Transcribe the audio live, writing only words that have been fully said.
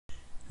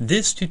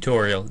This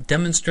tutorial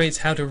demonstrates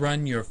how to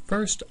run your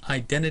first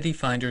Identity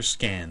Finder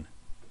scan.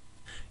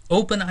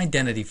 Open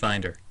Identity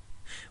Finder.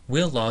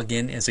 We'll log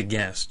in as a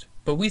guest,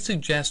 but we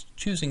suggest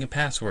choosing a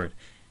password.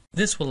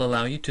 This will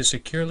allow you to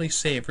securely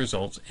save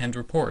results and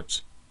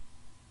reports.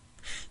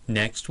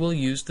 Next, we'll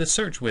use the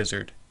search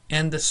wizard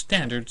and the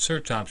standard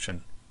search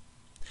option.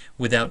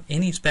 Without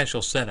any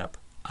special setup,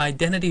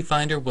 Identity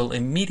Finder will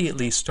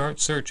immediately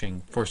start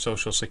searching for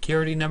Social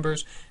Security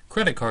numbers,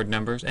 credit card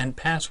numbers, and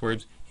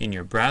passwords in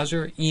your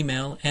browser,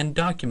 email, and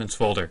documents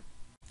folder.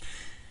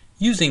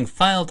 Using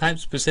file type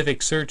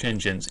specific search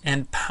engines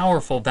and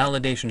powerful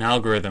validation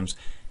algorithms,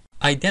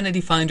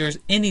 Identity Finder's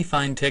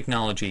AnyFind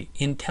technology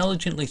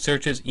intelligently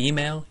searches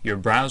email, your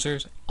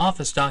browsers,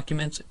 Office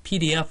documents,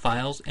 PDF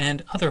files,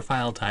 and other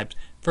file types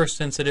for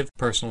sensitive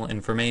personal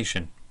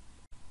information.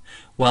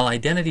 While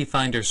Identity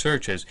Finder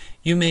searches,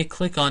 you may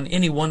click on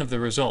any one of the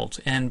results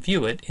and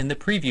view it in the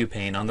preview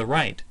pane on the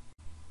right.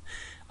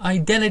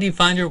 Identity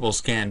Finder will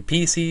scan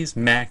PCs,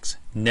 Macs,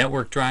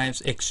 network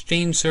drives,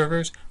 Exchange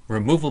servers,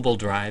 removable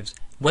drives,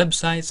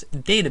 websites,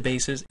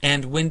 databases,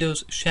 and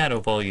Windows shadow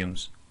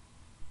volumes.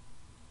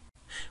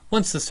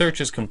 Once the search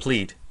is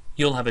complete,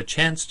 you'll have a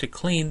chance to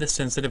clean the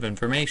sensitive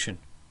information.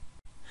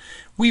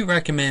 We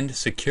recommend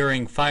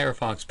securing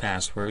Firefox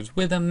passwords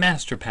with a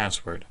master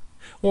password,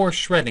 or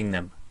shredding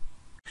them.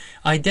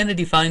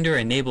 Identity Finder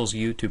enables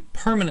you to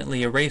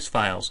permanently erase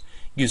files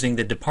using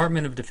the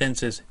Department of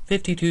Defense's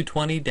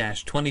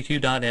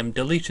 5220-22.m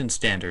deletion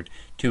standard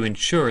to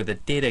ensure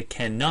that data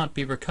cannot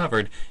be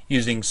recovered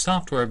using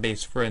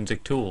software-based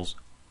forensic tools.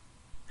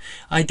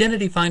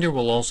 Identity Finder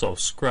will also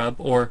scrub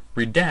or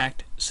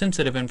redact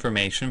sensitive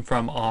information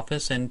from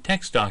Office and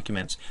text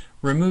documents,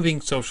 removing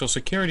Social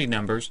Security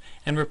numbers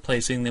and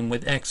replacing them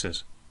with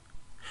X's.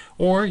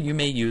 Or you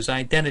may use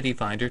Identity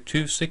Finder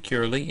to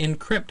securely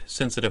encrypt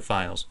sensitive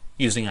files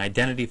using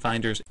Identity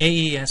Finder's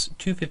AES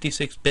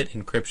 256-bit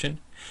encryption,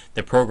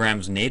 the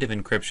program's native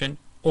encryption,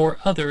 or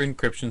other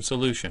encryption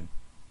solution.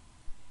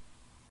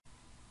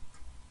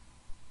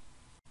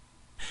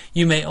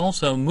 You may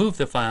also move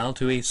the file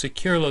to a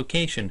secure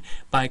location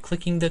by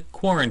clicking the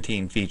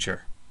Quarantine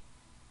feature.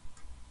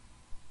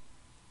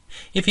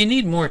 If you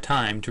need more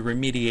time to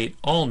remediate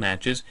all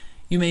matches,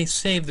 you may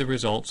save the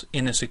results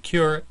in a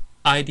secure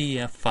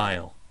IDF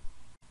file.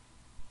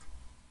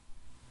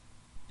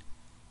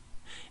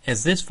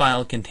 As this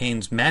file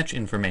contains match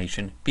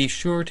information, be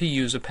sure to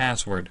use a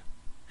password.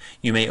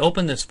 You may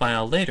open this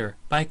file later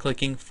by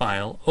clicking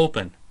File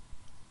Open.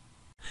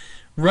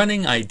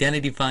 Running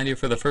Identity Finder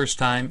for the first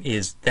time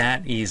is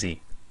that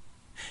easy.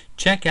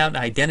 Check out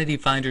Identity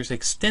Finder's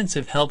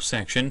extensive help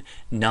section,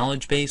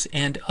 knowledge base,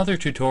 and other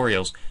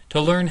tutorials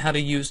to learn how to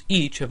use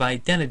each of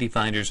Identity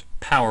Finder's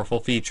powerful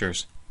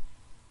features.